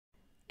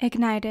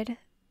Ignited,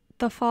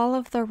 The Fall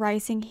of the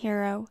Rising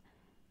Hero,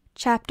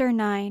 Chapter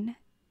 9,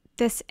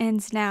 This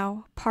Ends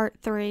Now, Part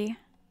 3.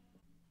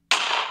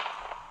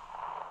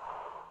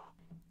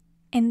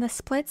 In the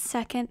split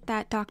second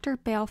that Dr.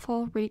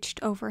 Baleful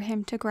reached over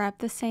him to grab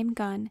the same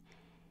gun,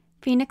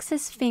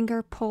 Phoenix's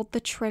finger pulled the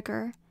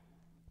trigger,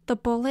 the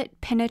bullet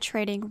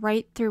penetrating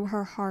right through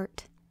her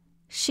heart.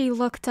 She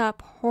looked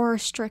up,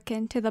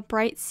 horror-stricken, to the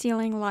bright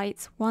ceiling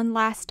lights one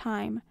last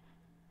time,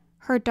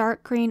 her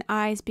dark green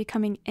eyes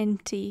becoming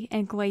empty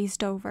and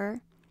glazed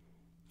over.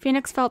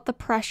 Phoenix felt the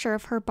pressure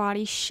of her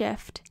body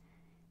shift,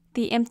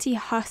 the empty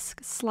husk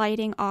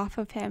sliding off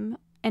of him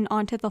and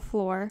onto the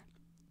floor.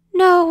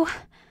 "No!"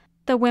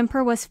 The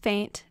whimper was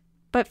faint,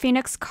 but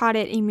Phoenix caught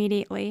it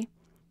immediately.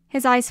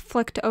 His eyes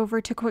flicked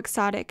over to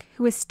Quixotic,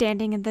 who was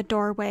standing in the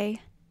doorway.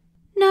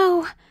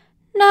 "No!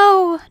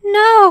 No!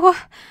 No!"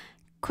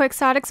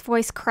 Quixotic's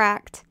voice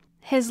cracked,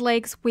 his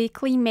legs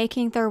weakly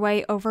making their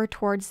way over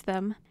towards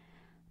them.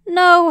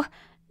 "No!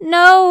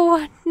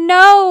 No!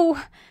 No!"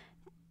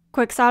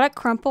 Quixotic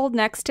crumpled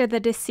next to the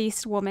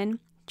deceased woman,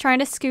 trying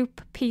to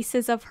scoop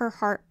pieces of her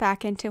heart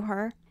back into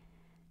her.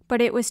 But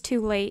it was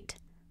too late.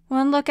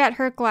 One look at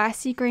her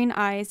glassy green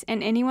eyes,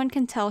 and anyone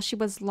can tell she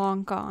was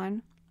long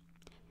gone.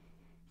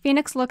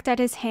 Phoenix looked at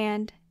his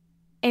hand.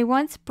 A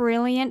once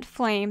brilliant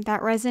flame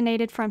that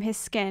resonated from his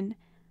skin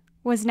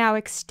was now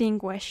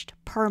extinguished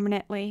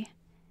permanently.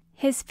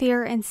 His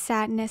fear and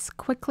sadness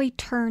quickly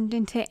turned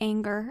into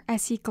anger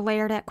as he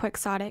glared at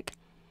Quixotic.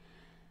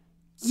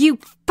 "You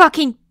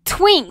fucking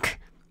twink!"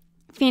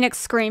 Phoenix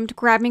screamed,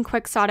 grabbing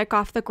Quixotic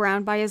off the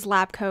ground by his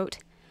lab coat.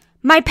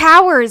 "My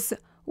powers!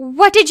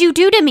 What did you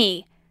do to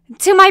me?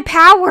 To my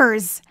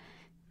powers!"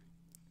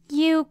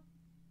 "You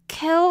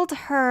killed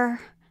her,"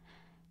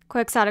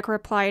 Quixotic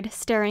replied,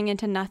 staring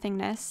into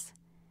nothingness,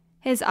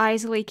 his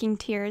eyes leaking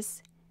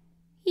tears.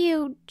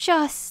 "You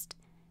just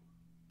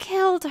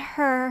killed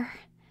her."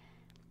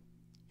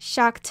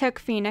 Shock took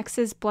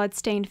Phoenix's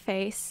blood-stained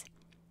face.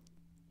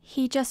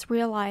 He just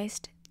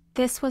realized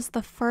this was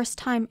the first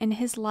time in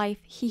his life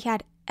he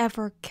had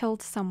ever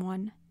killed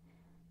someone.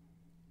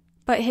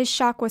 But his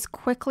shock was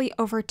quickly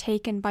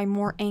overtaken by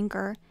more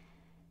anger.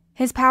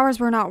 His powers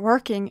were not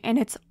working, and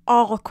it's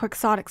all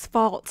Quixotic's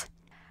fault.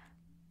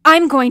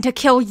 "I'm going to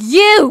kill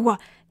you!"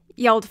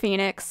 yelled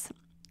Phoenix.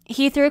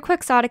 He threw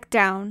Quixotic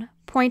down,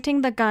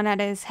 pointing the gun at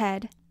his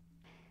head.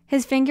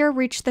 His finger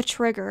reached the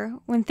trigger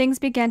when things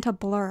began to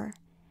blur.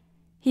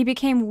 He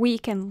became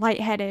weak and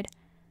lightheaded.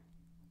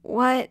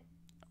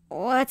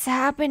 What's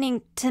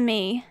happening to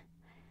me?"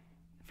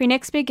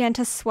 Phoenix began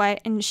to sweat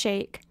and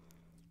shake,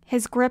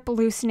 his grip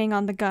loosening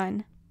on the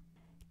gun.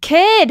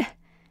 "Kid!"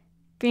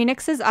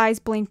 Phoenix's eyes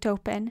blinked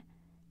open.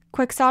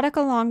 Quixotic,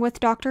 along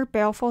with Dr.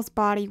 Baleful's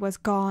body, was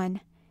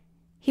gone.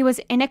 He was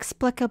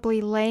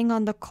inexplicably laying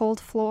on the cold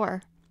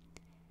floor.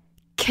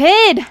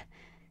 "Kid!"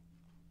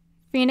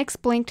 Phoenix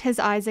blinked his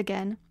eyes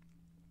again.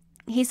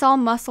 He saw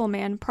Muscle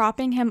Man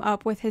propping him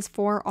up with his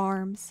 4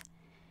 arms,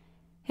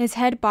 his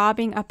head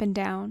bobbing up and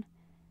down.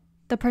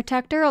 The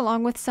Protector,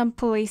 along with some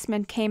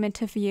policemen, came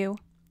into view.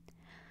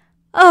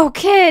 "Oh,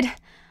 kid!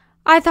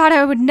 I thought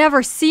I would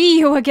never see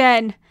you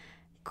again!"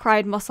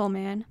 cried Muscle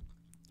Man.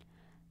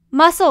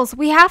 "Muscles,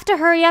 we have to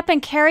hurry up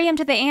and carry him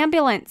to the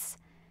ambulance,"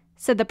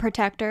 said the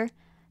Protector.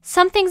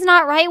 "Something's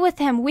not right with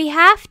him. We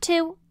have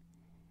to."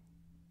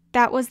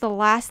 That was the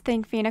last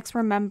thing Phoenix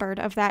remembered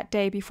of that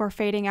day before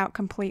fading out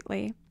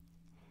completely.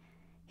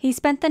 He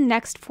spent the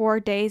next 4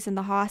 days in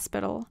the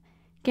hospital,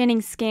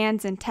 getting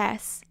scans and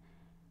tests,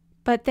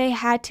 but they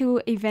had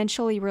to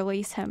eventually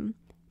release him,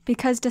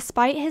 because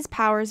despite his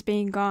powers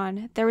being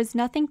gone, there was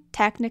nothing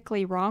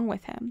technically wrong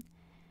with him.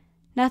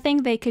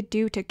 Nothing they could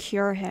do to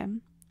cure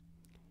him.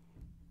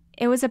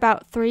 It was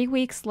about 3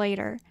 weeks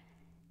later.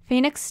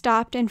 Phoenix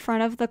stopped in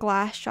front of the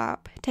glass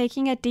shop.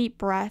 Taking a deep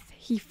breath,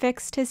 he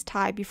fixed his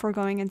tie before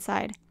going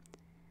inside.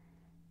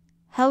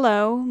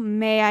 "Hello,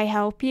 may I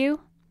help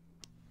you?"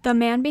 The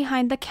man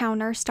behind the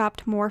counter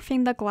stopped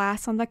morphing the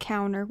glass on the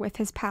counter with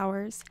his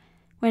powers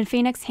when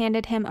Phoenix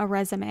handed him a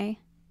resume.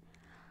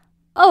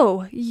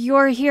 "Oh,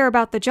 you're here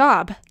about the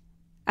job?"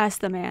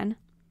 asked the man.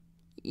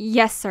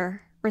 "Yes,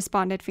 sir,"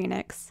 responded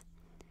Phoenix.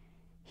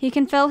 He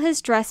can feel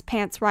his dress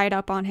pants right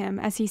up on him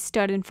as he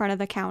stood in front of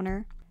the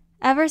counter.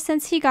 Ever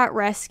since he got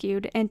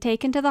rescued and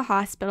taken to the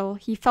hospital,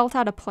 he felt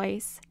out of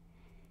place.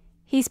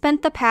 He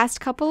spent the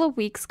past couple of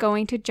weeks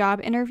going to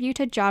job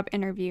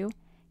interview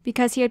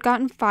because he had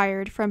gotten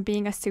fired from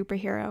being a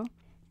superhero.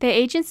 The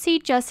agency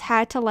just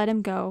had to let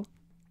him go.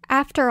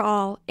 After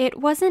all,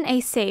 it wasn't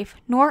a safe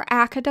nor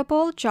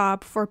equitable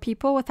job for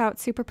people without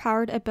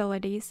superpowered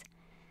abilities.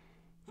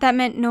 That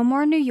meant no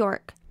more New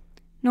York,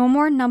 no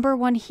more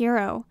 #1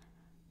 hero,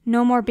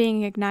 no more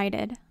being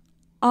ignited.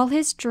 All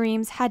his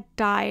dreams had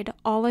died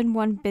all in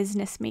one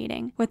business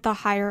meeting with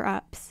the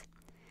higher-ups.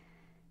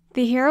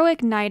 The hero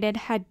ignited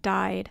had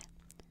died.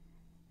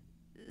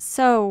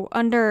 "So,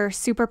 under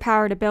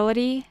superpowered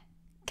ability,"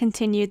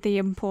 continued the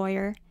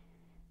employer,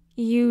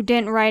 "you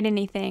didn't write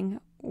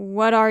anything.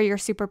 What are your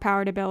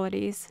superpowered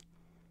abilities?"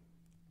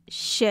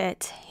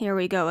 "Shit, here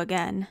we go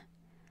again,"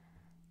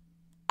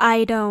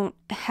 I don't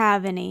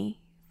have any,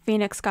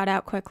 Phoenix got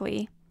out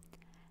quickly.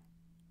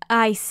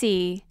 I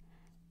see.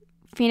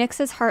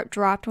 Phoenix's heart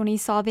dropped when he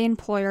saw the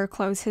employer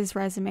close his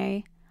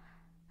resume.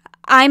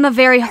 I'm a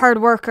very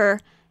hard worker,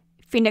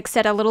 Phoenix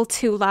said a little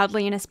too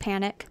loudly in his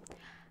panic.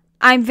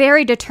 I'm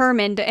very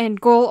determined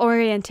and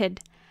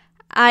goal-oriented.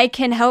 I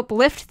can help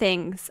lift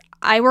things.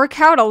 I work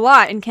out a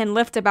lot and can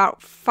lift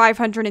about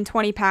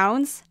 520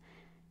 pounds.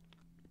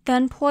 The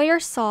employer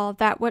saw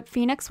that what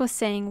Phoenix was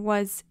saying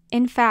was,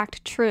 in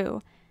fact,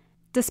 true.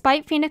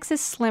 Despite Phoenix's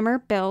slimmer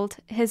build,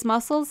 his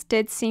muscles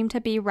did seem to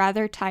be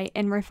rather tight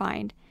and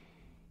refined,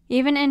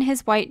 even in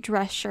his white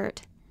dress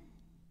shirt.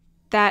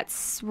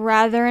 That's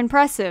rather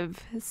impressive,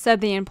 said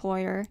the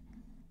employer.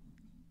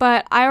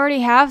 But I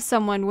already have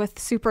someone with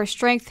super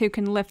strength who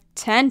can lift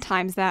 10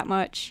 times that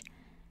much.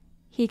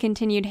 He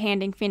continued,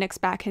 handing Phoenix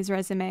back his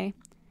resume.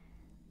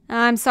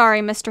 I'm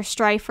sorry, Mr.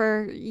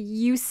 Stryfer.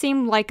 You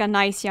seem like a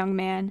nice young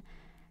man,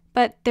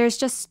 but there's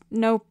just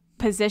no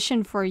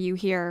position for you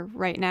here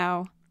right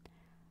now.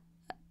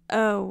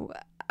 Oh,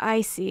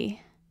 I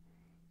see.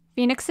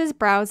 Phoenix's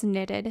brows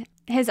knitted,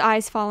 his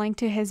eyes falling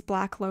to his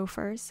black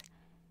loafers.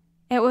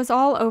 It was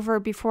all over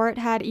before it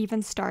had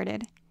even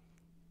started.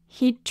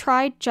 He'd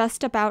tried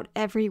just about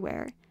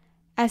everywhere.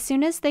 As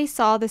soon as they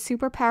saw the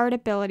superpowered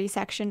ability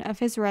section of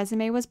his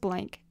resume was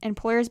blank,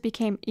 employers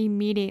became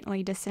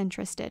immediately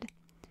disinterested.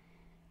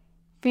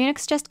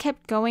 Phoenix just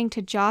kept going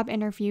to job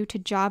interview,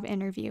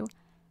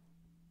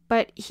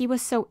 but he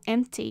was so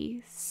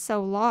empty,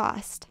 so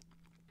lost.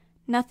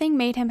 Nothing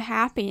made him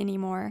happy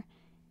anymore.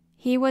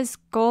 He was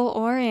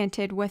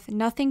goal-oriented with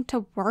nothing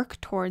to work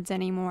towards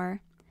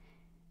anymore.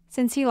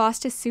 Since he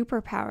lost his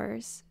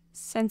superpowers,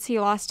 since he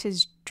lost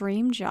his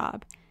dream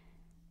job,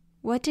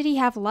 what did he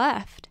have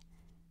left?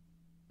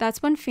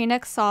 That's when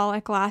Phoenix saw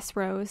a glass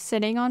rose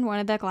sitting on one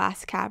of the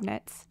glass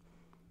cabinets.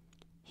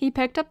 He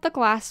picked up the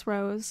glass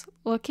rose,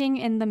 looking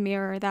in the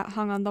mirror that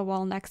hung on the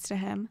wall next to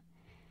him.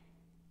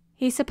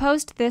 He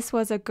supposed this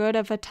was as good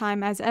of a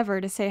time as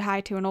ever to say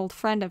hi to an old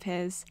friend of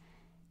his,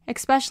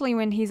 especially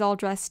when he's all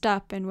dressed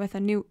up and with a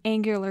new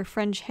angular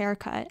fringe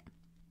haircut.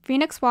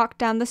 Phoenix walked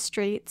down the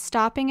street,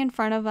 stopping in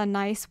front of a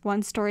nice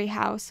one-story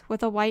house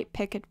with a white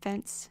picket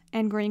fence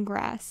and green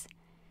grass.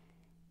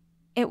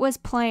 It was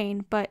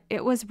plain, but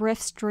it was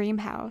Rift's dream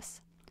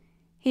house.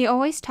 He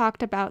always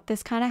talked about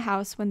this kind of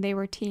house when they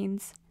were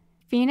teens.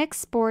 Phoenix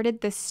sported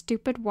this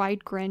stupid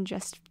wide grin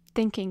just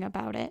thinking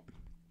about it.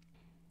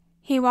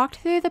 He walked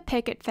through the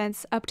picket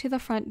fence up to the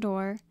front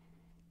door.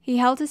 He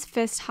held his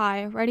fist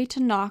high, ready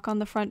to knock on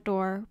the front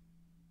door,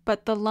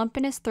 but the lump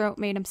in his throat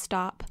made him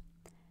stop.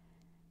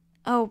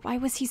 Oh, why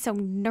was he so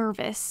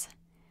nervous?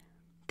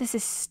 This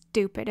is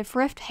stupid. If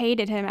Rift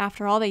hated him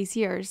after all these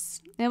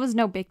years, it was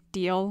no big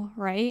deal,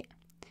 right?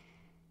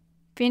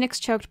 Phoenix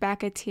choked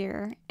back a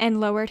tear and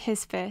lowered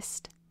his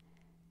fist,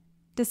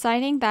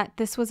 deciding that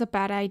this was a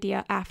bad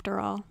idea after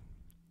all.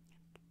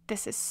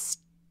 This is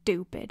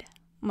stupid,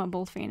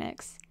 mumbled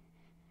Phoenix.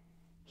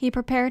 He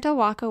prepared to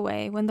walk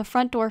away when the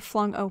front door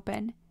flung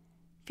open.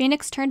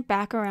 Phoenix turned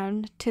back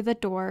around to the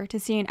door to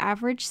see an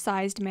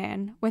average-sized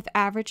man with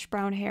average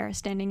brown hair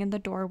standing in the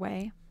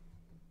doorway.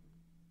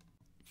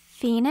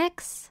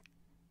 Phoenix?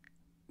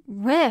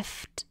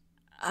 Rift.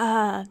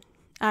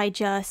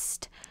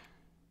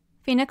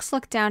 Phoenix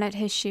looked down at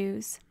his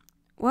shoes.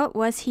 What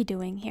was he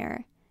doing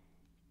here?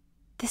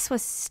 This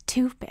was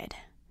stupid.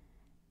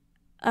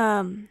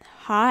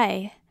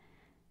 Hi.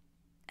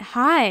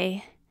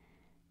 Hi.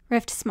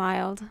 Rift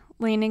smiled,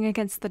 leaning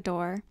against the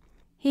door.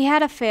 He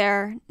had a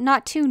fair,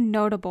 not too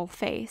notable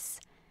face,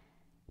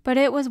 but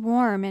it was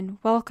warm and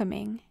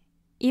welcoming.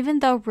 Even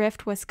though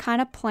Rift was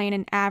kind of plain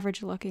and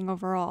average-looking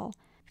overall,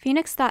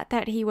 Phoenix thought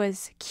that he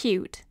was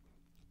cute,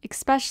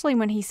 especially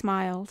when he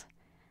smiled.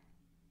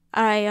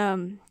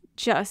 I,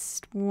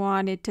 just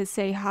wanted to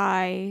say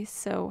hi,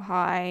 so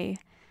hi.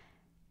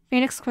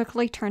 Phoenix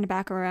quickly turned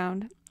back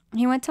around.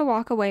 He went to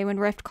walk away when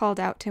Rift called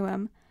out to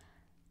him.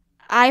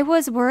 I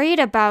was worried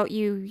about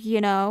you,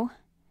 you know.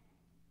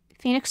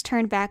 Phoenix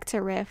turned back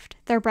to Rift,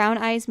 their brown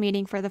eyes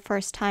meeting for the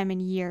first time in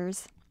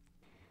years.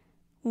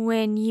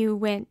 When you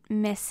went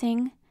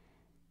missing,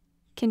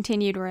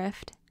 continued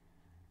Rift,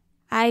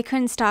 I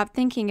couldn't stop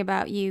thinking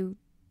about you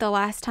the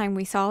last time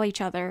we saw each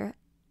other.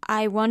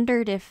 I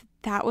wondered if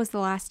that was the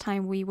last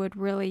time we would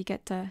really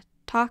get to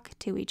talk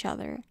to each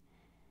other.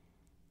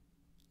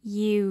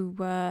 You,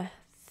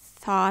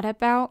 thought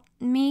about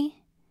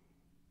me?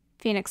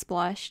 Phoenix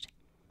blushed.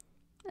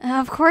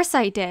 Of course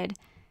I did,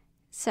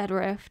 said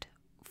Rift.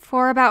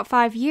 For about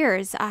 5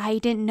 years, I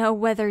didn't know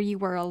whether you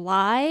were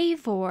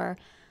alive or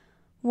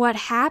what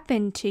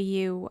happened to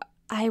you.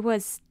 I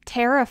was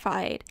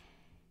terrified,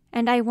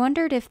 and I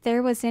wondered if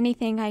there was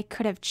anything I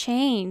could have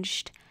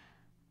changed.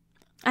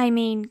 I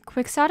mean,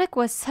 Quixotic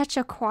was such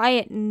a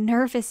quiet,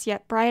 nervous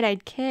yet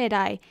bright-eyed kid.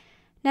 I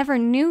never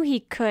knew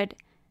he could.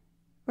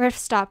 Rift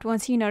stopped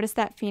once he noticed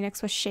that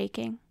Phoenix was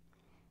shaking.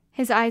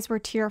 His eyes were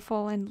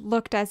tearful and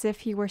looked as if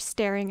he were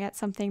staring at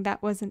something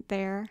that wasn't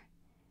there.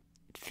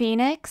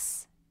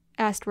 Phoenix?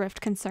 Asked Rift,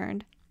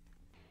 concerned.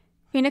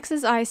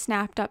 Phoenix's eyes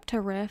snapped up to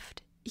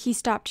Rift. He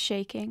stopped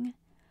shaking.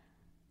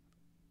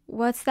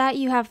 What's that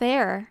you have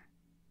there?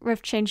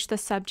 Rift changed the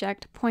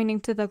subject, pointing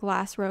to the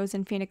glass rose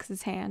in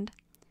Phoenix's hand,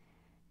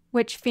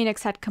 which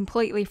Phoenix had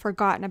completely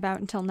forgotten about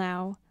until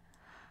now.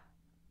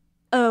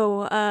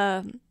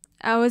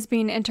 I was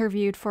being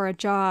interviewed for a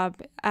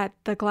job at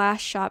the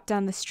glass shop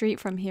down the street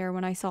from here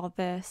when I saw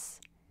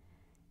this,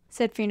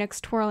 said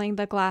Phoenix, twirling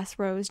the glass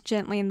rose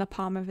gently in the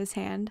palm of his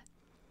hand.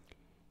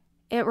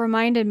 It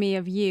reminded me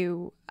of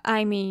you.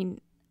 I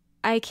mean,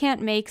 I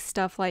can't make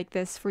stuff like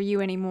this for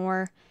you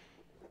anymore.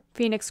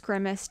 Phoenix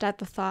grimaced at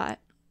the thought,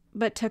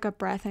 but took a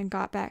breath and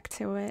got back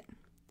to it.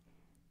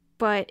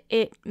 But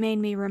it made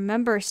me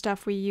remember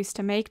stuff we used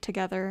to make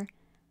together.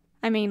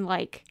 I mean,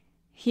 like,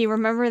 you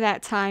remember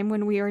that time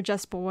when we were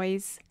just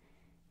boys?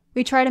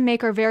 We tried to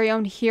make our very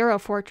own hero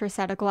fortress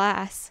out of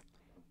glass.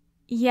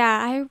 Yeah,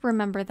 I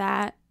remember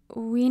that.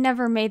 We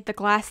never made the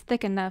glass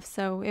thick enough,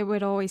 so it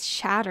would always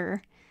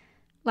shatter,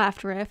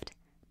 laughed Rift.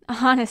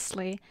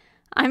 Honestly,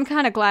 I'm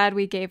kind of glad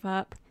we gave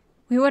up.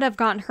 We would have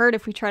gotten hurt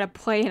if we tried to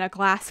play in a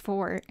glass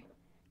fort.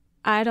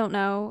 I don't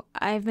know.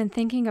 I've been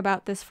thinking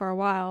about this for a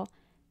while.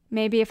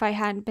 Maybe if I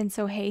hadn't been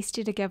so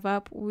hasty to give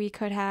up, we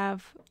could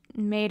have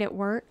made it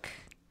work.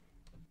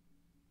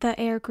 The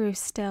air grew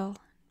still.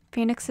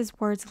 Phoenix's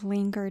words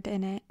lingered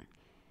in it.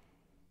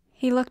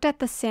 He looked at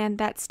the sand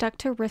that stuck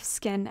to Rift's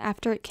skin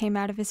after it came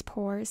out of his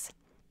pores.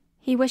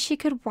 He wished he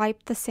could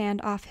wipe the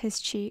sand off his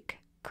cheek,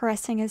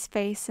 caressing his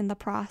face in the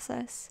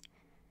process.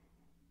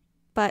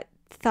 But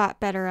thought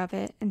better of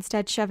it,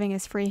 instead shoving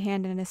his free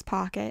hand in his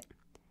pocket.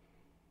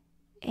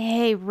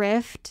 Hey,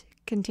 Rift,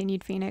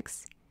 continued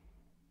Phoenix.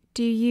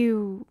 Do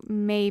you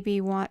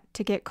maybe want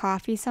to get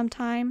coffee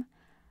sometime?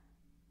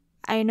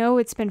 I know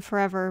it's been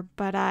forever,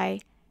 but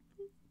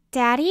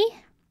Daddy?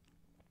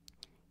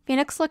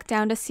 Phoenix looked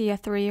down to see a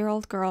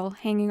 3-year-old girl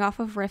hanging off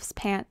of Rift's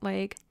pant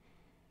leg.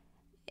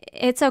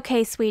 It's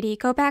okay, sweetie.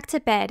 Go back to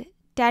bed.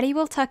 Daddy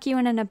will tuck you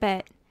in a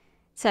bit,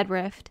 said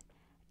Rift.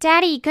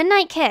 Daddy,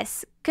 goodnight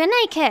kiss.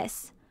 Goodnight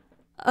kiss.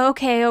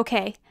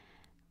 Okay.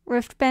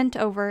 Rift bent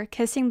over,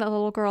 kissing the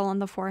little girl on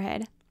the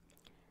forehead.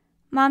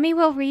 Mommy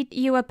will read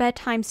you a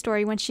bedtime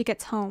story when she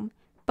gets home,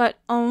 but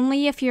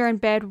only if you're in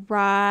bed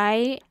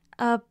right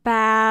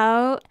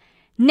about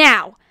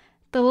now.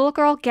 The little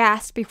girl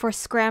gasped before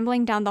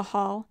scrambling down the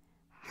hall,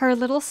 her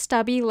little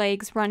stubby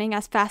legs running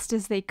as fast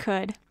as they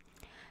could.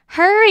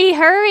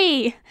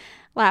 Hurry,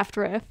 laughed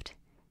Rift.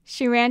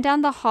 She ran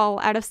down the hall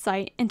out of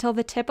sight until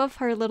the tip of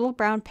her little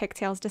brown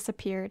pigtails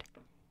disappeared.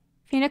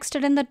 Phoenix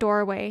stood in the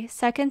doorway,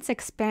 seconds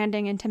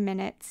expanding into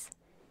minutes.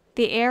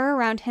 The air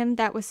around him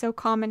that was so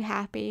calm and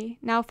happy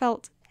now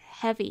felt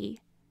heavy.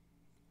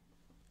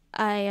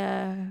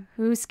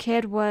 Whose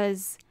kid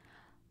was...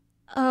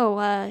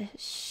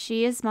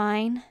 she is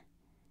mine,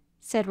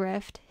 said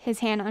Rift, his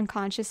hand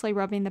unconsciously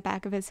rubbing the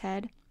back of his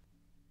head.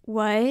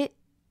 What?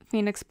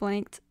 Phoenix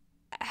blinked.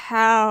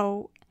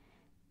 How?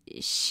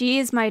 She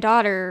is my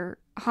daughter,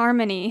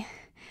 Harmony,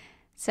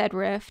 said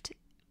Rift.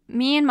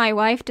 Me and my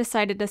wife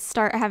decided to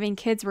start having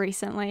kids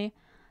recently.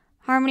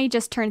 Harmony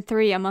just turned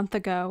 3 a month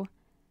ago.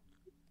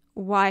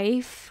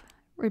 Wife?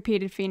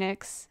 Repeated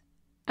Phoenix,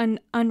 an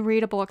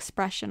unreadable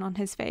expression on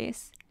his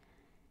face.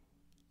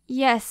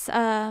 Yes,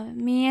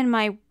 me and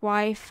my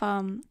wife,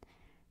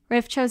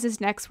 Rift chose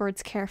his next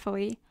words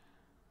carefully.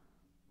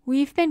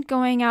 We've been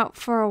going out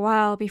for a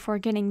while before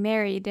getting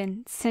married,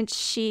 and since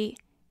she?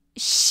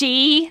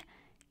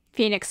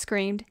 Phoenix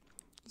screamed.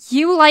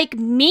 You like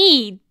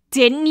me,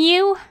 didn't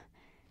you?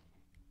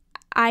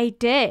 I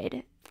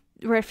did,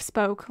 Rift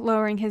spoke,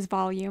 lowering his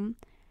volume.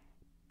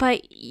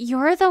 But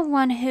you're the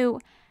one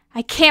who...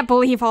 I can't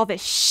believe all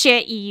this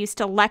shit you used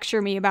to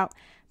lecture me about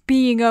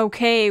being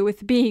okay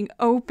with being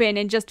open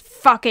and just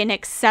fucking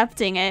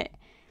accepting it,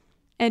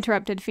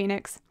 interrupted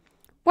Phoenix.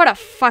 What a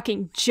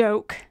fucking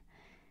joke.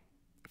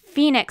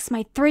 Phoenix,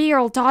 my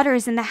 3-year-old daughter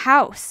is in the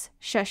house,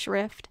 shush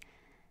Rift.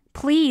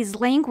 Please,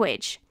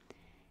 language.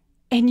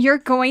 And you're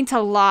going to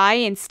lie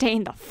and stay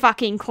in the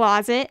fucking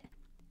closet?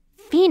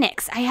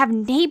 Phoenix, I have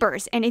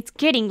neighbors and it's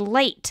getting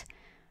late.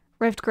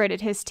 Rift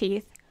gritted his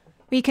teeth.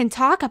 We can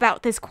talk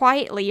about this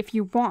quietly if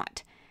you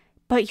want,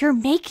 but you're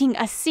making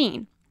a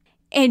scene.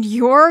 And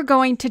you're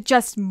going to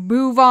just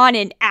move on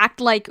and act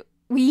like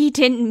we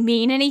didn't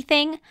mean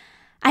anything?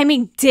 I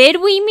mean,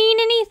 did we mean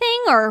anything,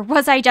 or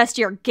was I just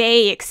your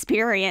gay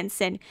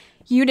experience and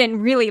you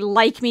didn't really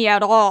like me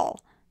at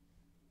all?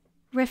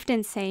 Rift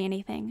didn't say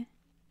anything,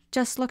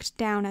 just looked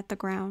down at the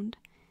ground,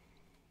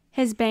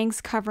 his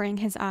bangs covering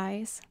his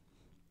eyes.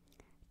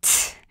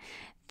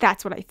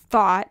 That's what I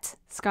thought,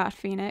 scoffed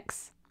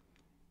Phoenix.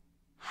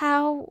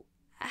 How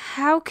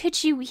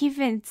could you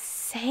even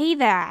say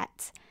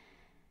that?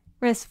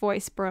 Rift's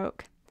voice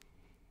broke.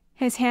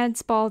 His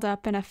hands balled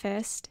up in a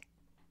fist.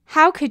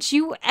 How could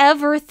you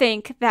ever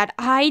think that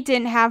I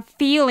didn't have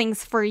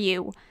feelings for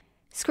you?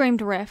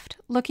 Screamed Rift,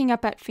 looking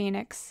up at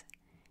Phoenix,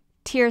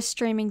 tears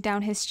streaming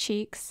down his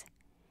cheeks.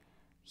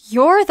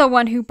 You're the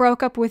one who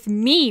broke up with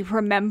me,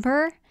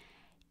 remember?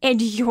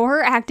 And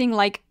you're acting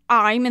like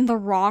I'm in the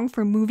wrong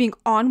for moving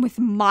on with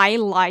my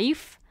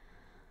life?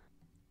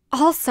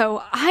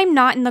 Also, I'm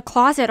not in the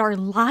closet or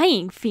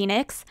lying,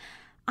 Phoenix.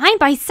 I'm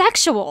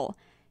bisexual.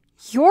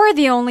 You're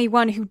the only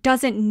one who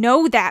doesn't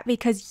know that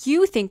because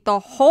you think the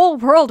whole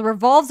world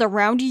revolves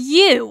around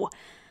you.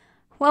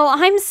 Well,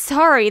 I'm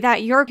sorry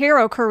that your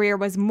hero career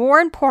was more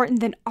important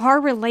than our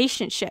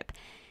relationship,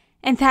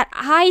 and that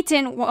I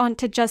didn't want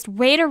to just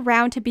wait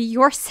around to be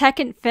your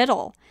second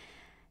fiddle.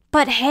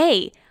 But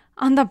hey,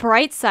 on the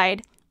bright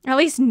side, at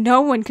least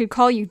no one could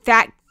call you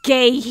that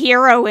gay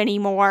hero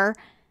anymore.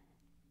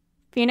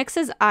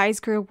 Phoenix's eyes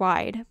grew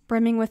wide,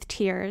 brimming with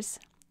tears.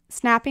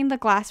 Snapping the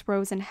glass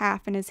rose in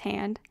half in his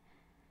hand.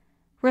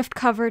 Rift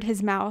covered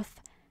his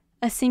mouth,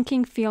 a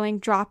sinking feeling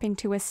dropping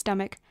to his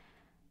stomach.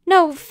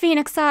 No,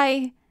 Phoenix,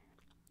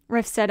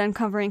 Rift said,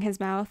 uncovering his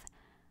mouth.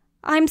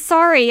 I'm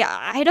sorry.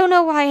 I don't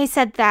know why I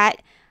said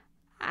that.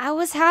 I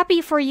was happy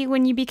for you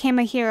when you became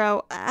a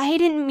hero. I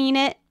didn't mean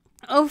it.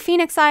 Oh,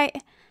 Phoenix, I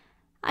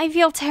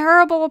feel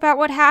terrible about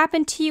what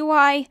happened to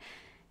you.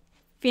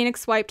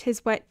 Phoenix wiped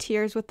his wet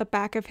tears with the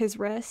back of his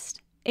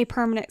wrist, a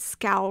permanent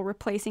scowl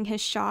replacing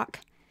his shock.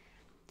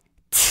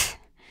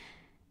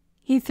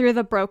 He threw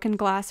the broken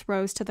glass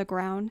rose to the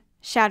ground,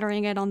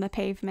 shattering it on the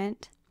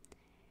pavement.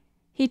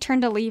 He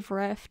turned to leave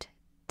Rift,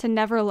 to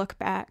never look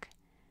back.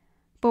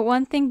 But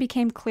one thing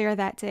became clear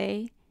that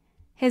day.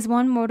 His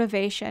one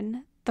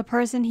motivation, the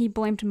person he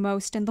blamed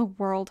most in the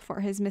world for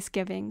his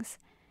misgivings.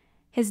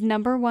 His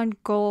number one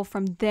goal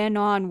from then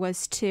on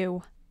was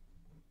to...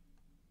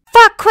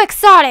 Fuck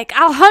Quixotic!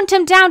 I'll hunt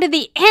him down to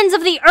the ends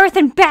of the earth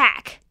and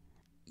back!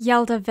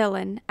 Yelled a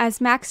villain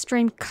as Max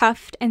Dream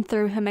cuffed and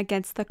threw him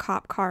against the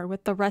cop car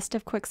with the rest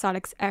of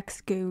Quixotic's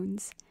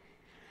ex-goons.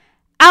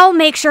 I'll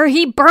make sure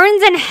he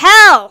burns in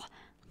hell!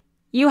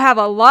 You have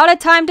a lot of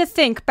time to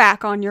think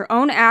back on your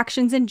own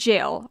actions in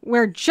jail,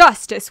 where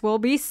justice will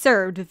be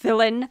served,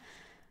 villain,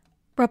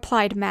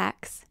 replied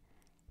Max.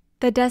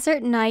 The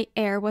desert night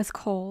air was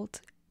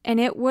cold, and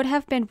it would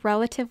have been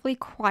relatively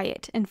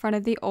quiet in front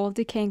of the old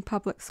decaying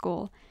public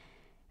school,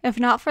 if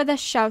not for the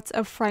shouts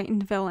of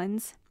frightened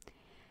villains.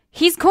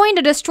 He's going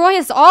to destroy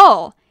us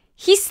all!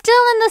 He's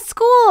still in the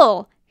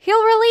school!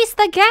 He'll release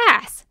the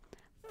gas!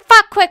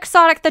 Fuck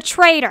Quixotic the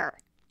traitor!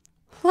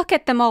 Look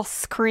at them all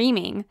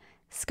screaming,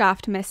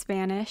 scoffed Miss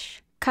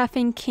Vanish,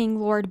 cuffing King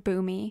Lord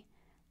Boomy.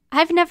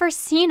 I've never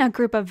seen a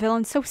group of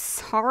villains so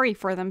sorry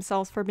for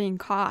themselves for being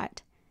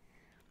caught.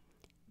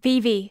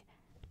 Vivi,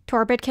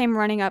 Torbid came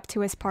running up to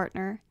his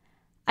partner.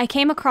 I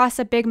came across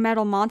a big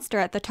metal monster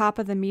at the top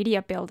of the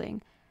media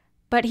building,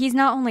 but he's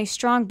not only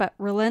strong but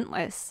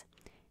relentless.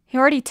 He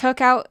already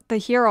took out the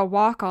hero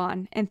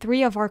walk-on and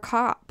 3 of our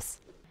cops.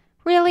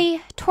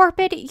 Really,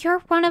 Torpid, you're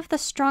one of the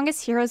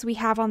strongest heroes we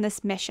have on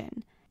this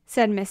mission,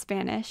 said Miss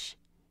Vanish.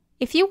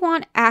 If you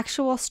want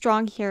actual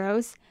strong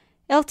heroes,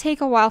 it'll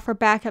take a while for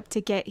backup to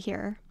get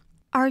here.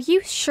 Are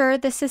you sure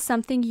this is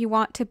something you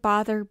want to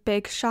bother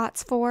big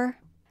shots for?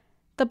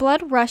 The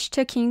blood rushed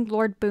to King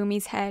Lord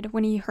Boomy's head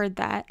when he heard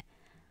that.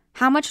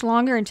 How much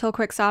longer until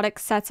Quixotic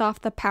sets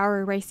off the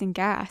power-erasing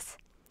gas?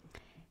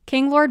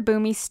 King Lord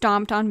Boomy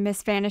stomped on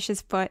Miss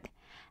Vanish's foot.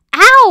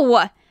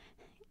 Ow!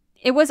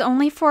 It was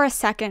only for a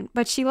second,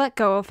 but she let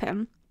go of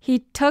him. He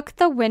took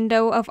the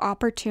window of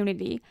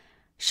opportunity,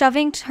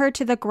 shoving her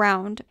to the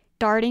ground,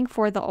 darting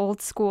for the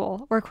old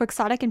school, where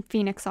Quixotic and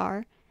Phoenix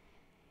are.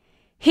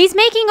 He's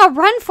making a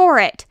run for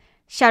it!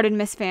 Shouted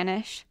Miss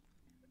Vanish.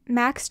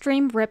 Max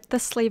Dream ripped the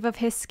sleeve of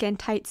his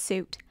skin-tight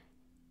suit.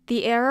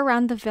 The air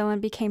around the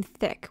villain became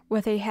thick,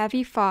 with a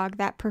heavy fog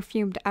that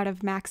perfumed out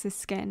of Max's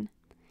skin.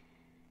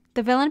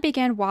 The villain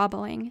began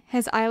wobbling,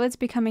 his eyelids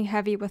becoming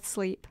heavy with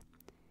sleep.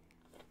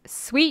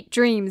 Sweet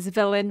dreams,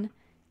 villain,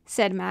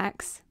 said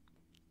Max.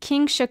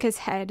 King shook his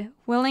head,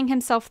 willing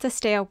himself to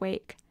stay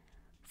awake,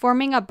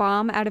 forming a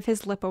bomb out of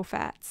his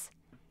lipofats.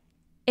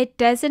 It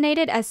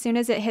detonated as soon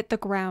as it hit the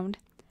ground.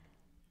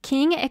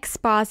 King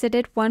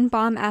exposited one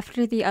bomb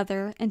after the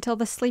other until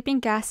the sleeping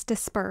gas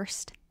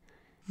dispersed.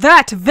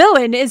 That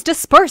villain is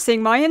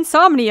dispersing my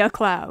insomnia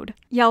cloud,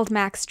 yelled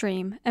Max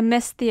Dream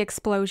amidst the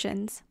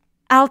explosions.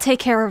 I'll take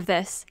care of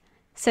this,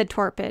 said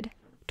Torpid.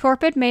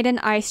 Torpid made an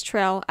ice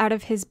trail out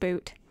of his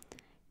boot.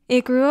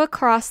 It grew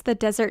across the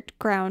desert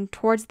ground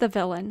towards the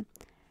villain,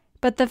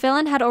 but the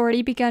villain had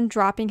already begun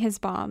dropping his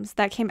bombs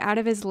that came out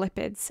of his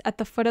lipids at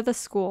the foot of the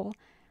school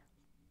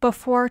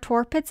before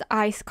Torpid's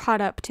ice caught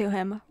up to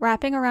him,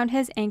 wrapping around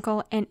his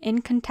ankle and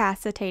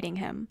incapacitating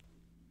him.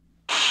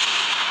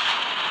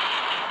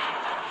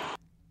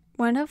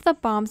 One of the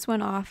bombs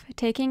went off,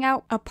 taking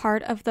out a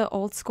part of the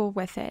old school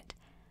with it.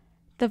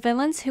 The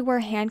villains who were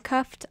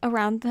handcuffed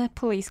around the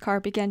police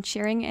car began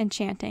cheering and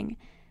chanting,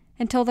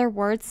 until their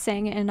words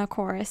sang in a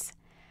chorus.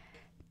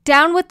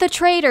 Down with the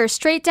traitor,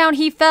 straight down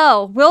he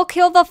fell. We'll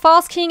kill the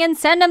false king and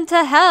send him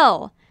to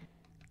hell.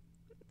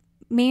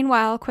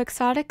 Meanwhile,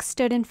 Quixotic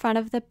stood in front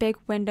of the big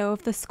window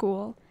of the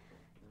school,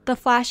 the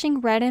flashing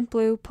red and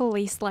blue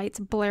police lights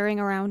blaring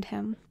around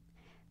him,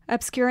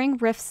 obscuring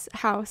Rift's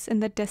house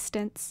in the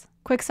distance.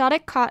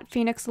 Quixotic caught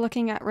Phoenix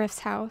looking at Rift's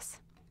house.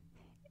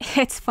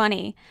 It's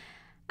funny.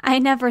 I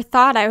never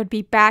thought I would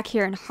be back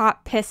here in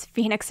hot piss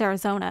Phoenix,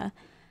 Arizona.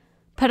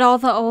 But all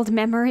the old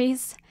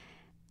memories...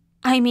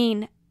 I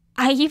mean,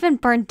 I even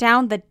burned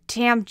down the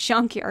damn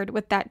junkyard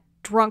with that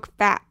drunk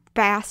fat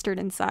bastard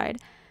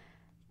inside,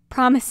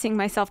 promising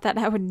myself that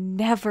I would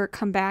never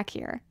come back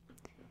here.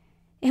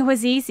 It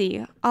was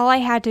easy. All I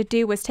had to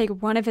do was take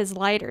one of his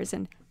lighters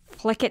and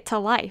flick it to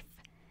life.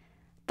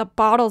 The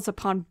bottles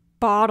upon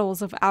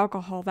bottles of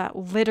alcohol that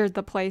littered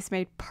the place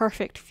made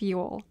perfect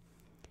fuel.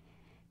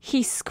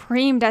 He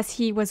screamed as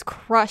he was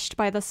crushed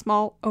by the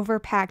small,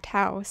 overpacked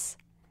house.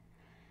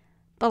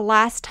 The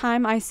last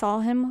time I saw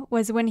him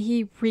was when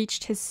he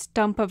reached his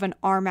stump of an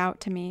arm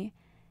out to me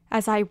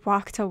as I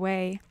walked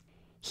away.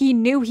 He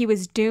knew he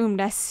was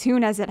doomed as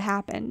soon as it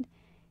happened.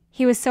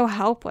 He was so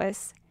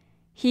helpless.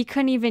 He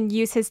couldn't even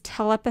use his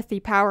telepathy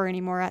power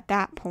anymore at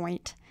that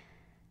point.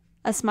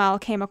 A smile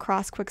came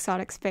across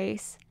Quixotic's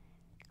face.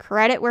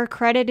 Credit where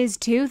credit is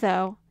due,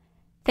 though.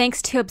 Thanks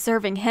to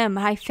observing him,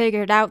 I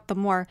figured out the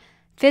more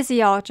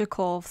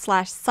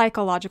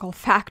physiological/psychological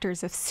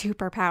factors of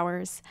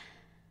superpowers.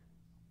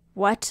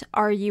 What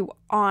are you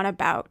on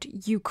about,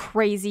 you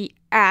crazy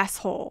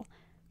asshole?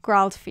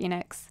 Growled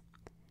Phoenix.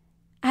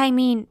 I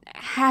mean,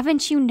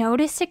 haven't you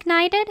noticed,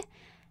 Ignited?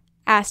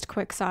 Asked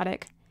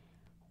Quixotic.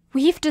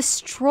 We've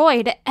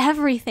destroyed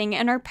everything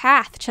in our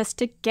path just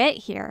to get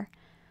here.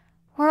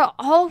 We're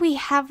all we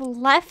have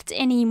left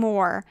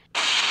anymore.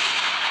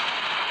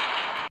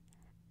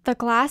 The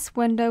glass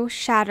window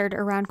shattered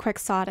around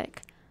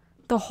Quixotic.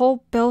 The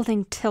whole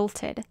building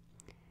tilted.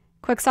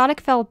 Quixotic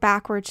fell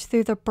backwards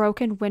through the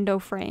broken window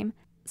frame,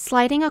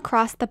 sliding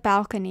across the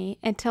balcony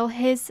until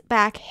his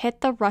back hit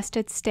the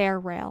rusted stair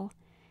rail.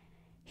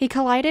 He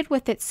collided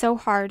with it so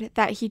hard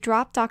that he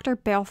dropped Dr.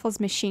 Baleful's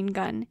machine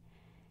gun.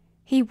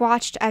 He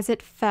watched as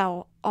it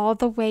fell all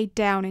the way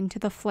down into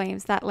the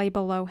flames that lay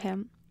below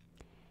him.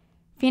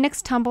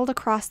 Phoenix tumbled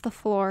across the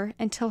floor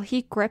until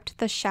he gripped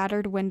the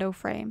shattered window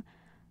frame,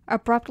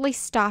 abruptly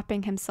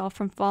stopping himself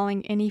from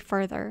falling any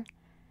further.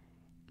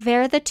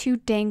 There the two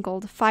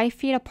dangled 5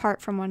 feet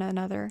apart from one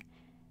another,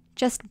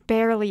 just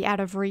barely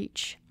out of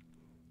reach.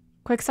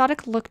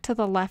 Quixotic looked to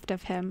the left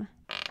of him.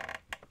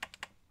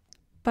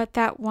 But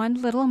that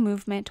one little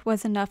movement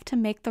was enough to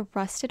make the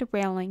rusted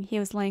railing he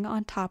was laying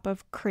on top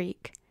of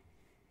creak.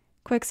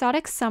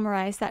 Quixotic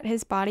summarized that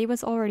his body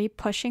was already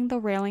pushing the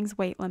railing's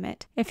weight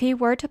limit. If he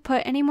were to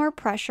put any more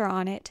pressure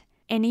on it,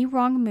 any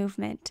wrong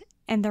movement,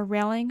 and the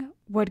railing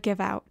would give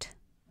out.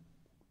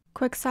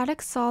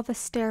 Quixotic saw the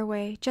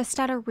stairway just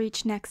out of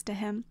reach next to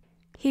him.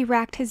 He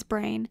racked his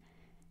brain.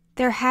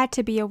 There had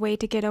to be a way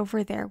to get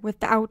over there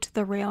without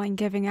the railing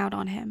giving out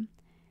on him.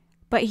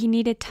 But he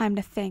needed time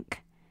to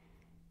think.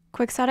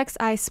 Quixotic's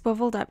eyes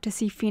swiveled up to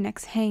see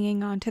Phoenix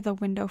hanging onto the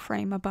window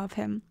frame above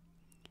him.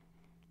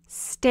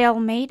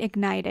 Stalemate,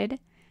 Ignited,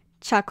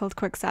 chuckled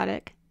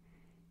Quixotic.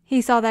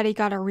 He saw that he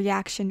got a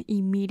reaction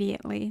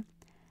immediately.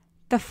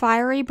 The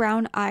fiery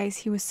brown eyes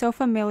he was so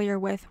familiar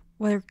with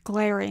were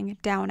glaring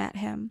down at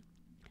him.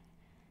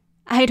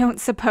 I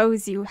don't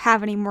suppose you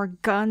have any more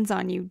guns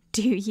on you,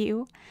 do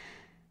you?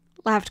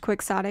 Laughed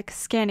Quixotic,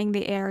 scanning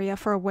the area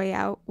for a way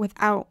out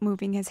without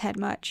moving his head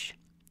much.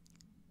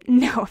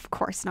 No, of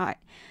course not.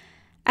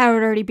 I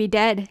would already be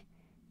dead.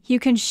 You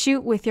can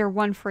shoot with your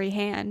one free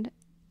hand.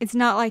 It's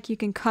not like you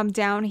can come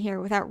down here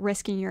without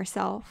risking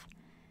yourself.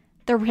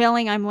 The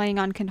railing I'm laying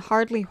on can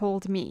hardly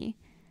hold me.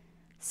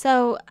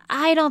 So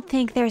I don't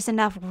think there's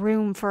enough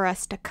room for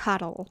us to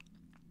cuddle.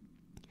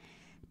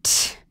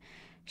 Tch,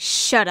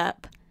 shut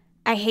up.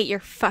 I hate your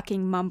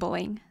fucking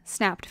mumbling,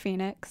 snapped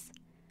Phoenix.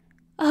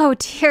 Oh,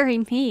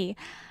 dearie me.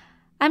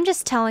 I'm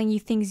just telling you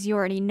things you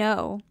already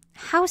know.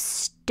 How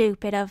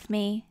stupid of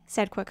me,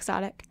 said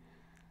Quixotic.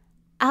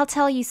 I'll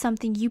tell you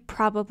something you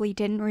probably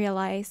didn't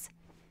realize.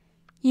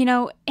 You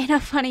know, in a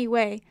funny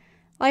way,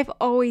 life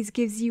always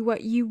gives you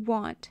what you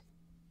want.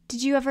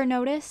 Did you ever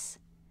notice?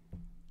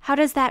 How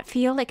does that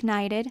feel,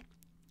 Ignited?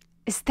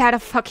 Is that a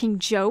fucking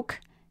joke?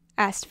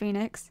 Asked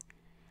Phoenix.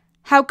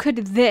 How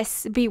could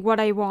this be what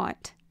I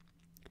want?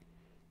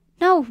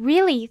 No,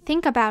 really,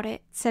 think about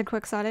it, said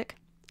Quixotic.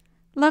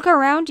 Look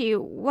around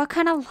you. What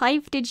kind of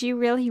life did you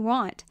really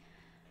want?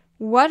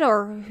 What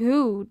or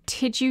who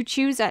did you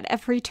choose at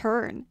every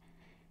turn?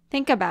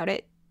 Think about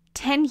it.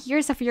 10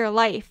 years of your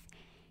life.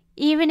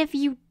 Even if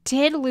you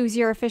did lose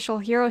your official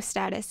hero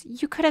status,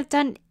 you could have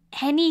done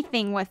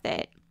anything with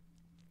it.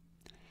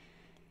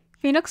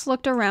 Phoenix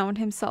looked around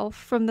himself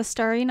from the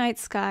starry night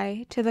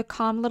sky to the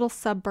calm little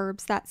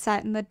suburbs that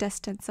sat in the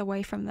distance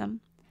away from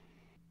them.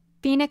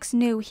 Phoenix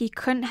knew he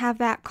couldn't have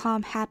that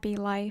calm, happy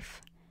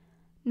life.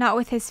 Not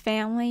with his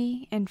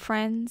family and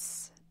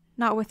friends,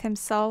 not with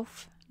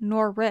himself,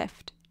 nor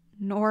Rift,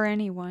 nor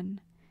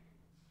anyone.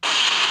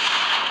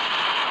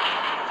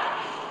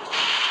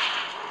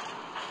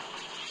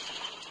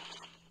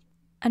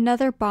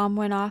 Another bomb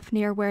went off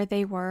near where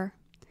they were.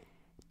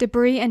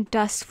 Debris and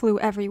dust flew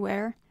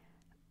everywhere.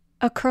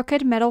 A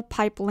crooked metal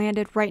pipe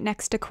landed right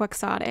next to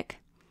Quixotic.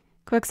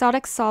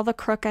 Quixotic saw the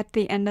crook at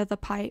the end of the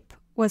pipe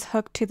was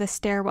hooked to the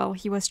stairwell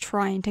he was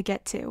trying to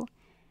get to.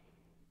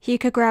 He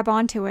could grab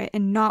onto it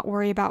and not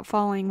worry about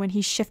falling when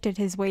he shifted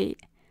his weight.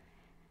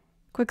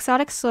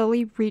 Quixotic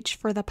slowly reached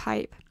for the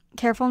pipe,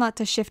 careful not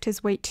to shift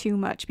his weight too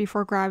much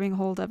before grabbing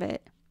hold of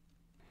it.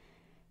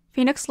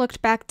 Phoenix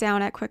looked back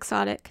down at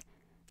Quixotic,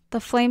 the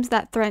flames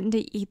that threatened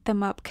to eat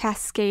them up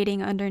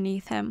cascading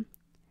underneath him.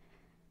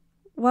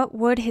 What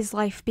would his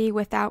life be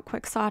without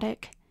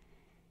Quixotic?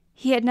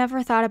 He had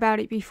never thought about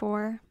it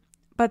before,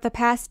 but the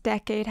past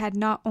decade had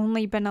not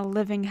only been a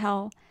living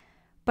hell,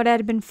 but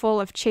had been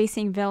full of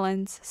chasing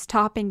villains,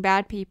 stopping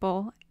bad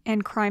people,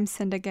 and crime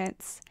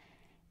syndicates,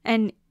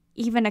 and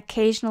even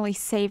occasionally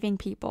saving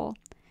people.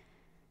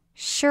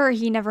 Sure,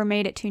 he never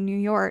made it to New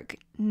York,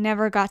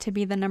 never got to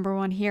be the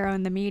 #1 hero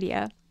in the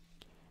media.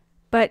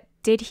 But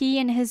did he,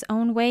 in his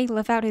own way,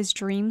 live out his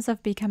dreams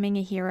of becoming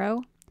a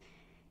hero?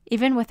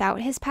 Even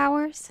without his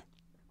powers?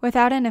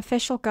 Without an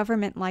official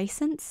government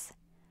license?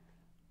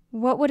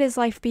 What would his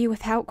life be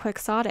without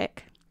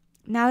Quixotic?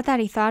 Now that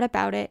he thought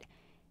about it,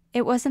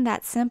 it wasn't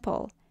that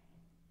simple.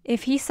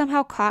 If he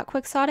somehow caught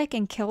Quixotic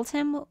and killed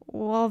him,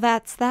 well,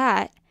 that's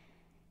that.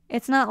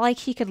 It's not like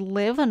he could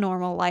live a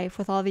normal life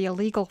with all the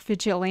illegal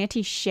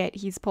vigilante shit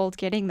he's pulled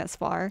getting this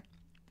far.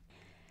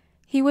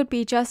 He would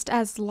be just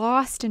as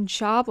lost and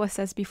jobless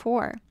as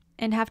before,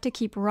 and have to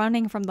keep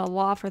running from the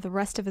law for the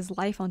rest of his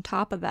life on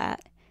top of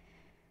that.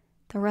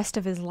 The rest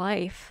of his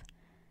life.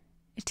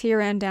 A tear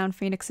ran down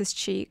Phoenix's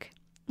cheek.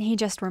 He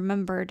just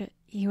remembered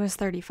he was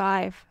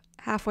 35,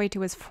 halfway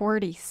to his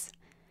 40s.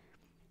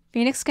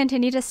 Phoenix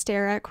continued to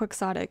stare at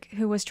Quixotic,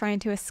 who was trying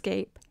to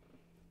escape.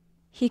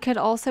 He could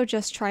also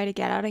just try to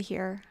get out of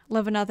here,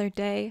 live another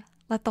day,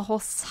 let the whole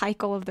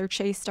cycle of their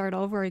chase start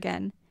over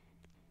again.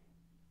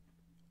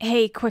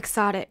 Hey,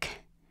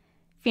 Quixotic.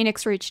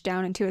 Phoenix reached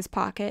down into his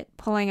pocket,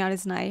 pulling out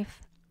his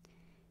knife.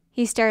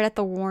 He stared at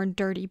the worn,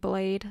 dirty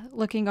blade.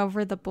 Looking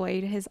over the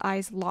blade, his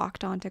eyes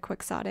locked onto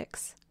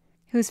Quixotic's,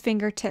 whose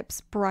fingertips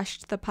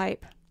brushed the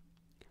pipe.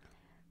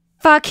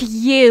 Fuck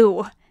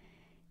you!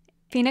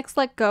 Phoenix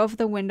let go of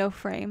the window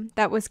frame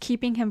that was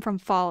keeping him from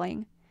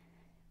falling.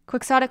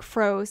 Quixotic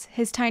froze,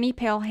 his tiny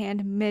pale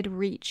hand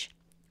mid-reach,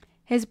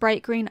 his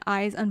bright green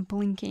eyes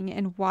unblinking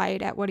and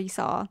wide at what he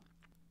saw.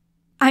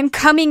 I'm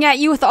coming at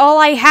you with all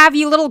I have,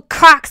 you little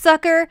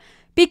cocksucker,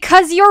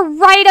 because you're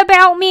right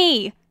about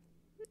me!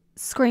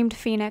 Screamed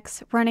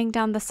Phoenix, running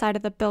down the side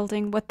of the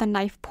building with the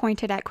knife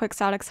pointed at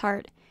Quixotic's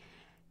heart.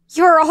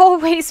 You're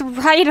always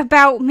right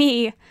about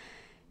me!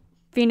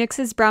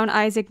 Phoenix's brown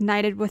eyes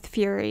ignited with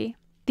fury,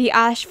 the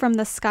ash from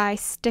the sky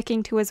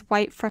sticking to his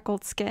white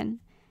freckled skin.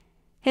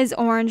 His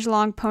orange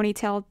long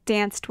ponytail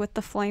danced with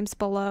the flames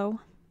below.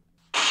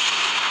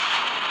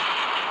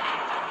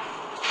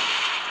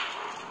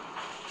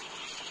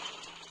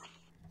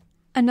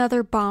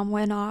 Another bomb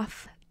went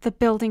off. The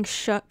building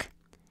shook.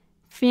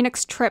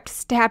 Phoenix tripped,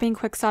 stabbing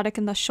Quixotic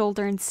in the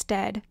shoulder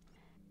instead.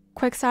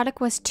 Quixotic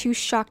was too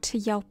shocked to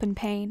yelp in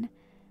pain.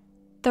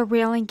 The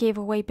railing gave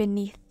away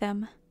beneath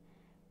them.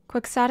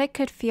 Quixotic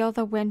could feel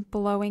the wind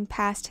blowing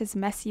past his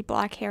messy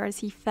black hair as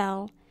he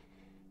fell.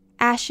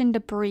 Ash and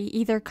debris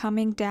either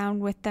coming down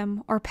with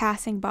them or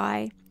passing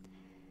by.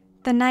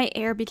 The night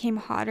air became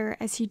hotter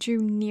as he drew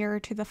nearer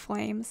to the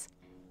flames.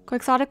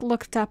 Quixotic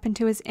looked up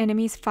into his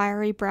enemy's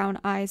fiery brown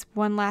eyes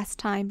one last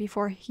time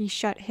before he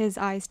shut his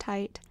eyes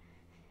tight.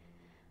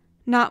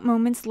 Not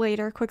moments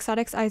later,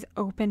 Quixotic's eyes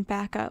opened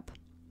back up.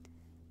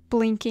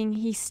 Blinking,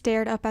 he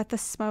stared up at the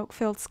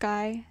smoke-filled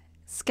sky,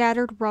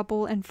 scattered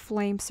rubble and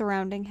flame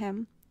surrounding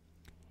him.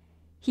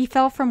 He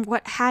fell from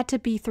what had to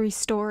be 3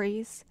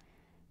 stories,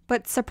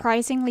 but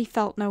surprisingly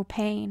felt no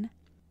pain.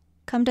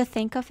 Come to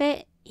think of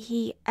it,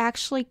 he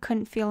actually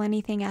couldn't feel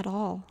anything at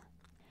all.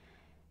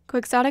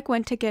 Quixotic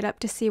went to get up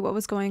to see what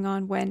was going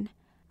on when,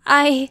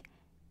 I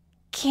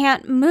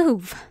can't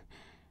move.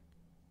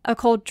 A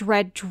cold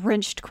dread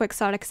drenched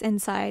Quixotic's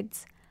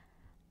insides.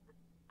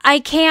 I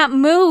can't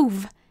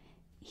move,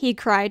 he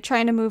cried,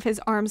 trying to move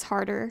his arms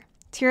harder.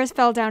 Tears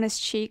fell down his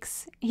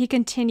cheeks. He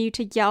continued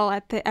to yell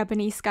at the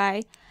ebony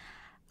sky.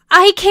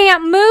 I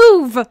can't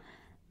move!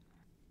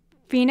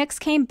 Phoenix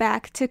came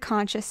back to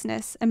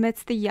consciousness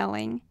amidst the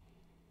yelling.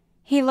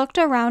 He looked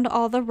around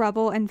all the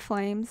rubble and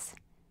flames.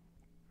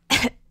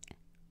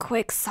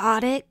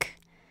 Quixotic?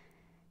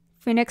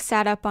 Phoenix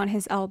sat up on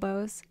his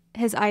elbows,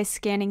 his eyes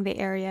scanning the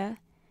area.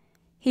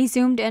 He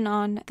zoomed in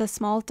on the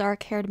small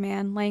dark-haired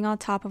man laying on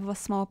top of a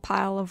small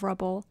pile of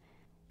rubble.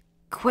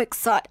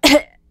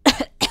 Quixotic.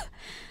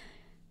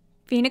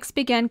 Phoenix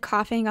began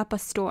coughing up a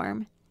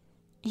storm.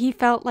 He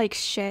felt like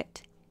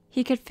shit.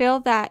 He could feel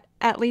that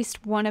at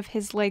least one of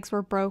his legs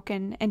were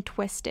broken and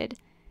twisted,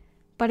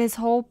 but his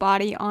whole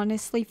body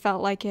honestly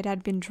felt like it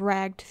had been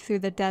dragged through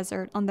the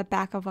desert on the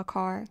back of a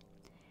car.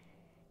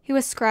 He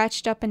was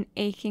scratched up and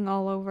aching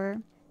all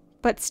over,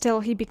 but still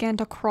he began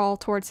to crawl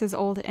towards his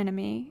old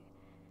enemy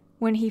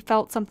when he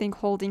felt something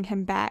holding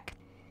him back.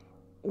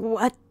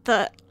 What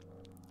the...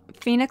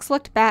 Phoenix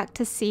looked back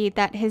to see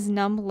that his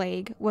numb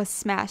leg was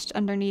smashed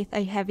underneath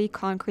a heavy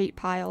concrete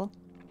pile.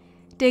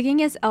 Digging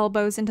his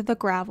elbows into the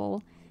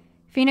gravel,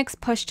 Phoenix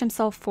pushed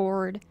himself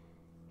forward,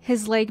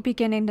 his leg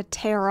beginning to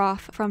tear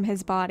off from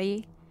his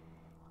body.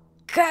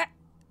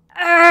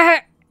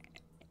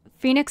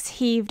 Phoenix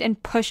heaved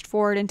and pushed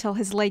forward until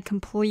his leg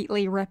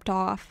completely ripped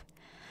off.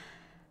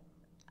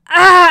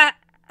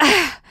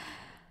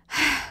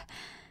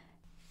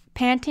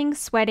 Panting,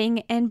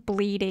 sweating, and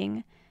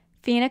bleeding,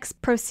 Phoenix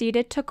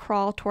proceeded to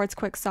crawl towards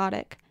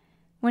Quixotic.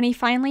 When he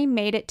finally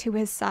made it to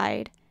his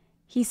side,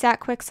 he sat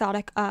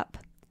Quixotic up.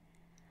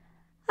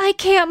 "I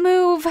can't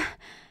move,"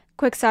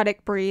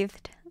 Quixotic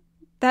breathed.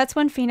 That's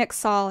when Phoenix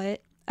saw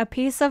it, a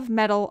piece of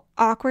metal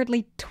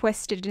awkwardly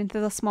twisted into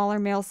the smaller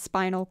male's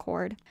spinal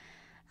cord.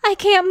 "I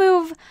can't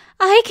move!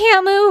 I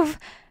can't move!"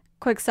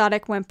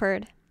 Quixotic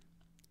whimpered.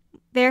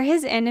 There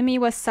his enemy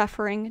was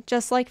suffering,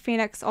 just like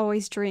Phoenix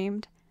always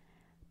dreamed.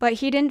 But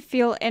he didn't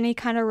feel any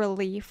kind of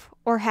relief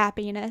or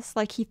happiness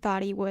like he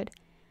thought he would.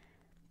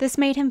 This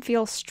made him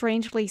feel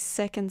strangely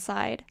sick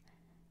inside.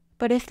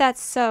 But if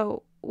that's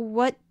so,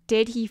 what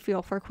did he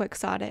feel for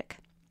Quixotic?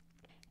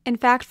 In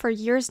fact, for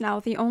years now,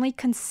 the only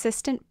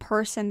consistent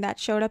person that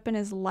showed up in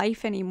his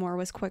life anymore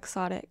was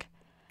Quixotic.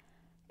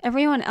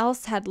 Everyone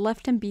else had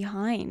left him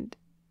behind,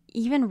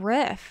 even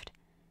Rift.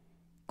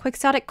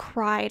 Quixotic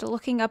cried,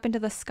 looking up into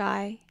the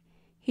sky.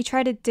 He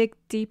tried to dig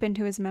deep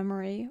into his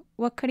memory.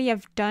 What could he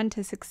have done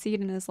to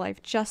succeed in his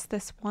life just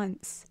this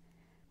once?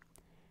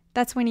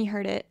 That's when he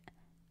heard it.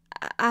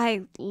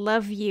 "I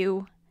love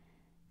you."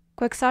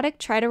 Quixotic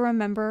tried to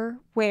remember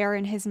where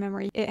in his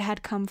memory it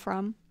had come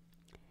from.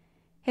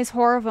 His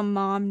whore of a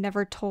mom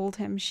never told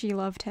him she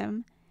loved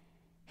him.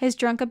 His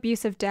drunk,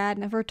 abusive dad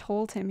never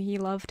told him he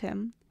loved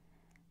him.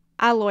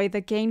 Alloy,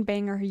 the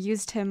gangbanger who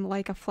used him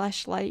like a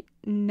fleshlight,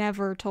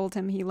 never told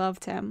him he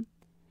loved him.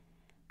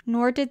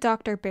 Nor did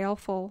Dr.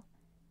 Baleful,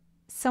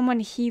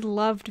 someone he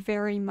loved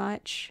very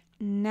much,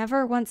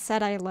 never once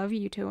said "I love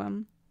you" to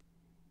him.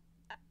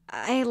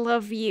 "I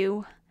love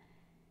you."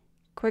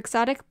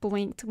 Quixotic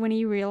blinked when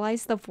he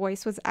realized the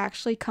voice was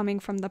actually coming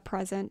from the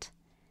present.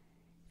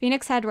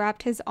 Phoenix had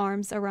wrapped his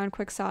arms around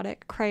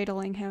Quixotic,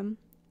 cradling him.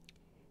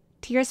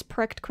 Tears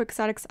pricked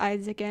Quixotic's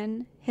eyes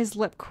again, his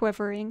lip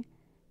quivering.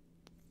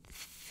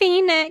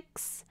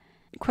 "Phoenix!"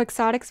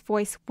 Quixotic's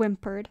voice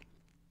whimpered.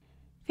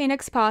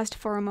 Phoenix paused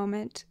for a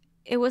moment.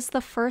 It was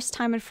the first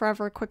time in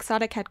forever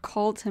Quixotic had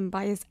called him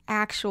by his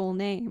actual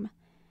name.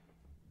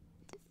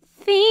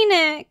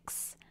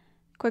 "Phoenix!"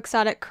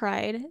 Quixotic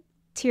cried,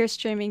 tears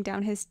streaming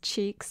down his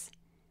cheeks.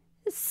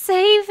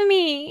 "Save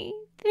me!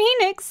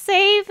 Phoenix,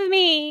 save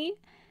me!"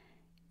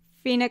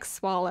 Phoenix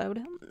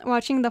swallowed,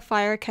 watching the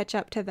fire catch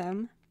up to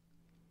them.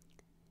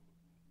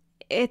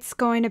 "It's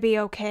going to be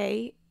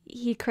okay."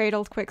 He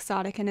cradled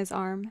Quixotic in his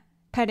arm,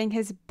 petting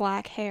his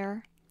black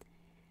hair.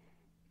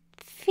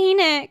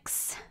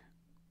 "Phoenix!"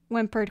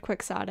 whimpered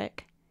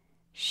Quixotic.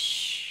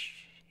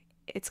 "Shh,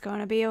 it's going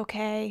to be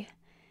okay."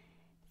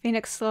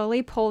 Phoenix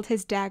slowly pulled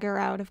his dagger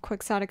out of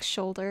Quixotic's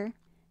shoulder.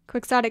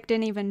 Quixotic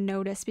didn't even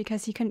notice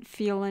because he couldn't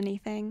feel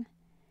anything.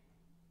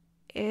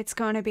 "It's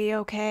going to be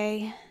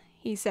okay,"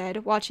 he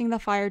said, watching the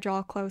fire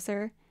draw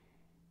closer.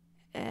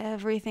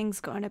 "Everything's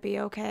going to be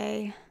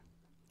okay."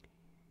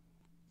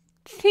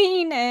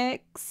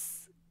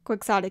 "Phoenix,"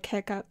 Quixotic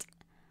hiccuped.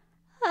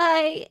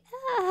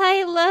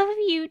 I love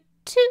you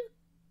too."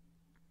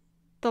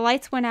 The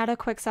lights went out of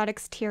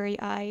Quixotic's teary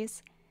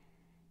eyes.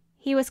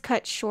 He was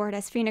cut short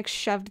as Phoenix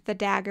shoved the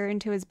dagger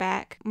into his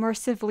back,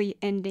 mercifully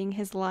ending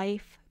his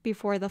life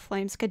before the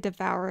flames could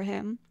devour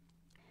him.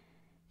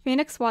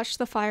 Phoenix watched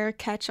the fire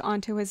catch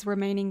onto his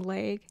remaining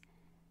leg.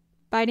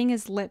 Biting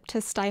his lip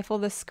to stifle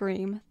the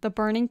scream, the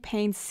burning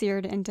pain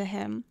seared into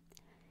him.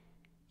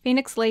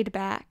 Phoenix laid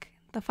back,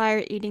 the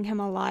fire eating him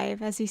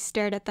alive as he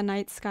stared at the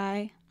night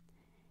sky.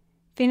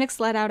 Phoenix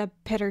let out a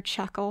bitter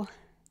chuckle.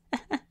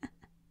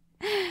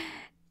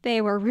 They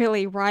were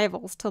really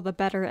rivals till the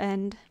bitter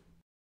end.